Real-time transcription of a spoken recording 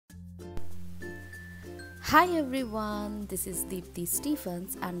Hi everyone, this is Deepti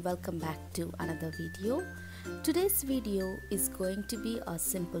Stephens and welcome back to another video. Today's video is going to be a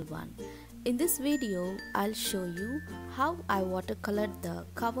simple one. In this video, I'll show you how I watercolored the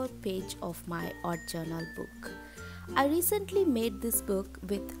cover page of my art journal book. I recently made this book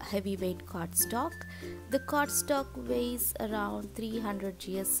with heavyweight cardstock. The cardstock weighs around 300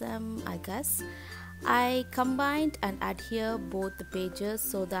 GSM, I guess. I combined and adhered both the pages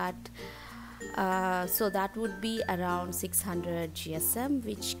so that would be around 600 GSM,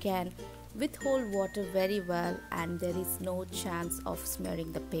 which can withhold water very well and there is no chance of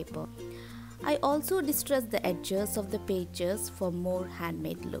smearing the paper. I also distressed the edges of the pages for more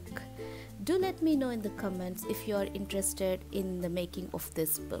handmade look. Do let me know in the comments if you are interested in the making of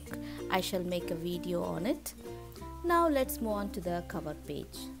this book. I shall make a video on it. Now let's move on to the cover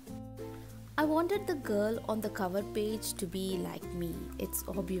page. I wanted the girl on the cover page to be like me. It's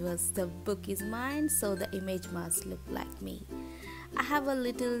obvious the book is mine, so the image must look like me. I have a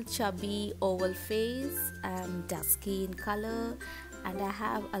little chubby oval face, I'm dusky in color, and I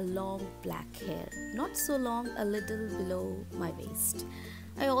have a long black hair. Not so long, a little below my waist.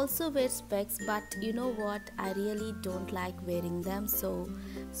 I also wear specs, but you know what? I really don't like wearing them, so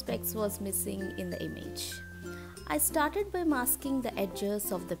specs was missing in the image. I started by masking the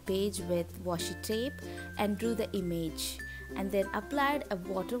edges of the page with washi tape and drew the image, and then applied a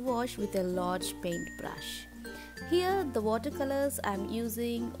water wash with a large paintbrush. Here the watercolors I'm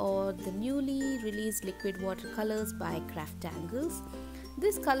using are the newly released liquid watercolors by crafTangles.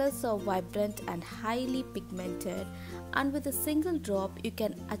 These colors are vibrant and highly pigmented, and with a single drop you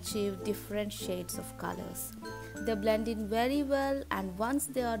can achieve different shades of colors. They blend in very well, and once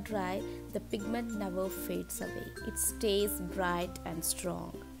they are dry, the pigment never fades away. It stays bright and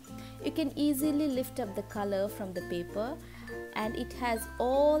strong. You can easily lift up the color from the paper, and it has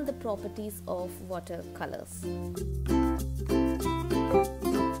all the properties of watercolors.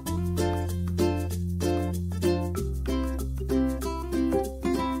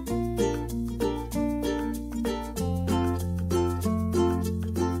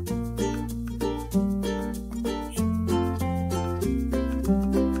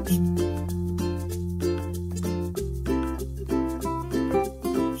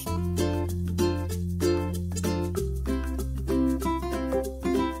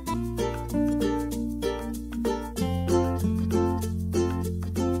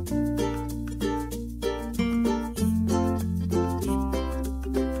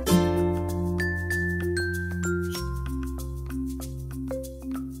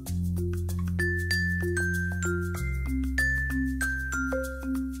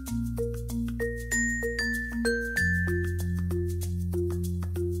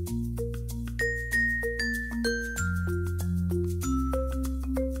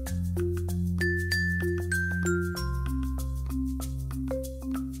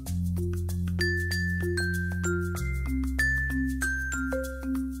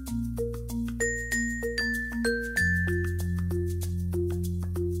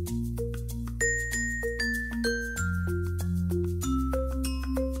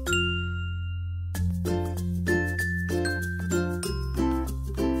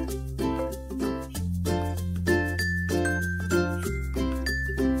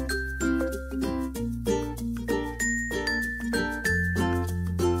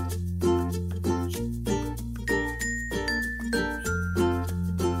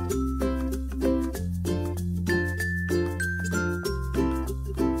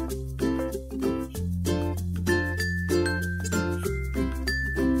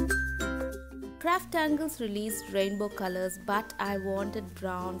 crafTangles released rainbow colors, but I wanted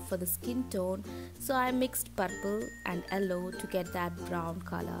brown for the skin tone, so I mixed purple and yellow to get that brown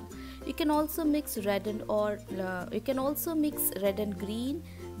color. You can also mix red and green,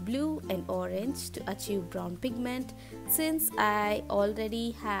 blue and orange to achieve brown pigment. Since I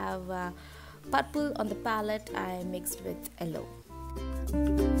already have purple on the palette, I mixed with yellow.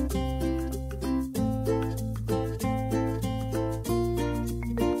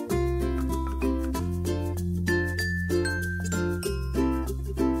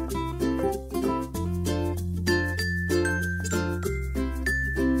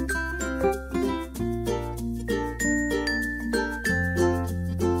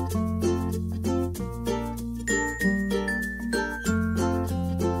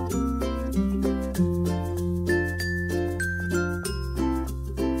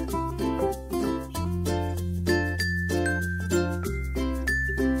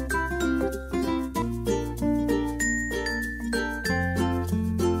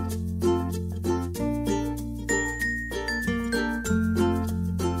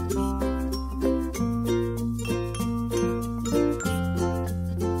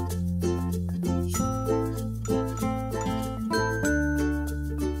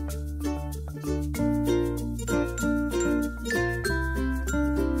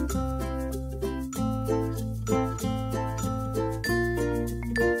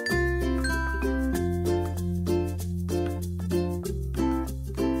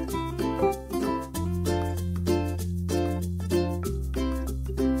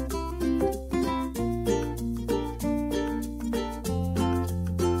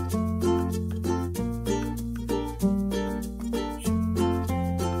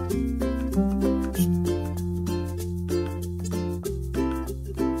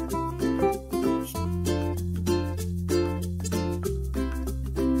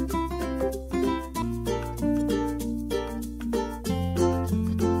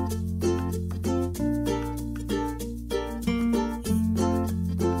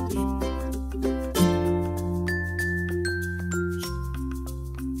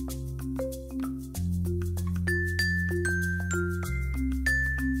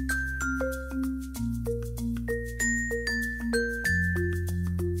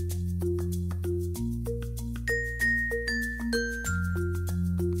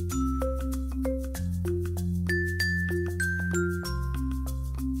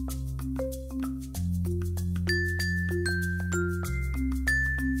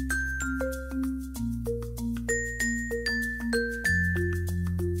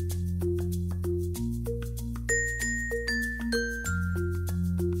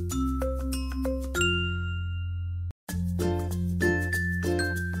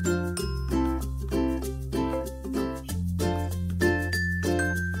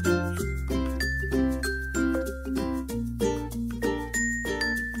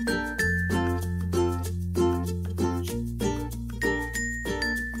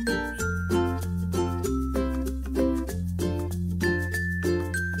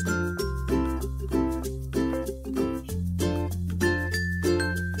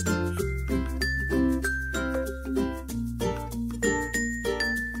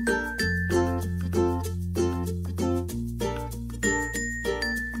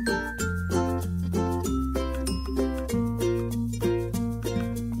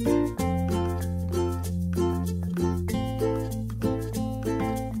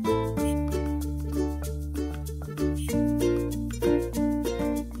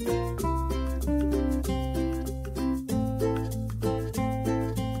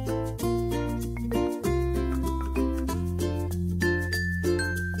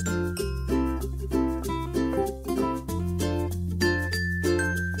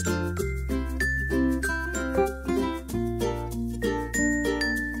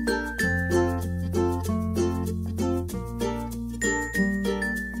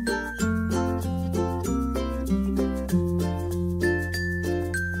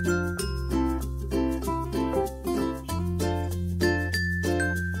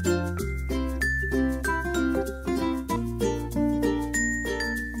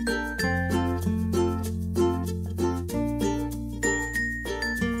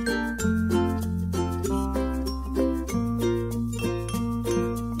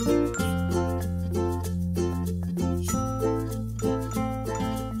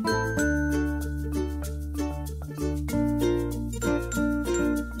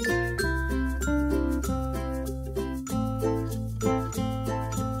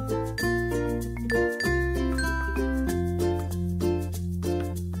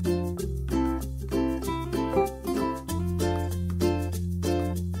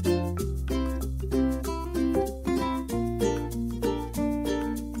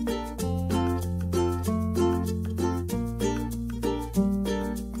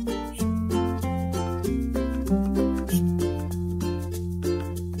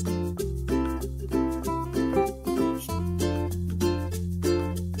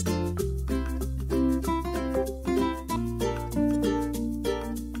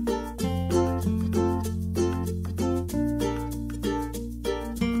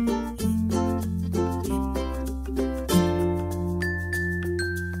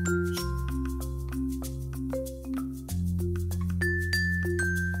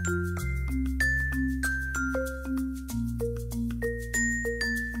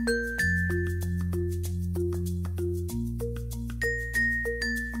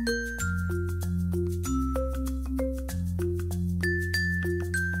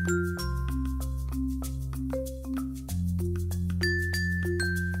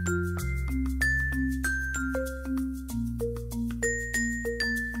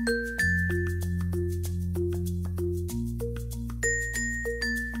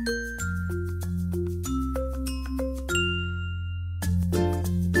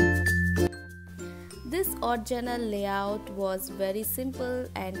 odd journal layout was very simple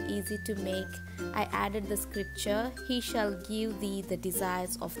and easy to make. I added the scripture, "He shall give thee the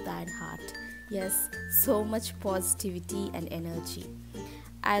desires of thine heart." Yes, so much positivity and energy.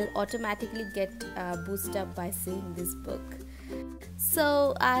 I'll automatically get boosted up by seeing this book.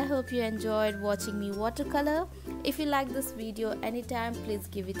 So I hope you enjoyed watching me watercolor. If you like this video anytime, please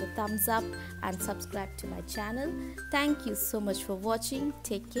give it a thumbs up and subscribe to my channel. Thank you so much for watching.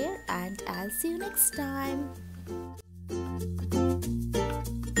 Take care and I'll see you next time.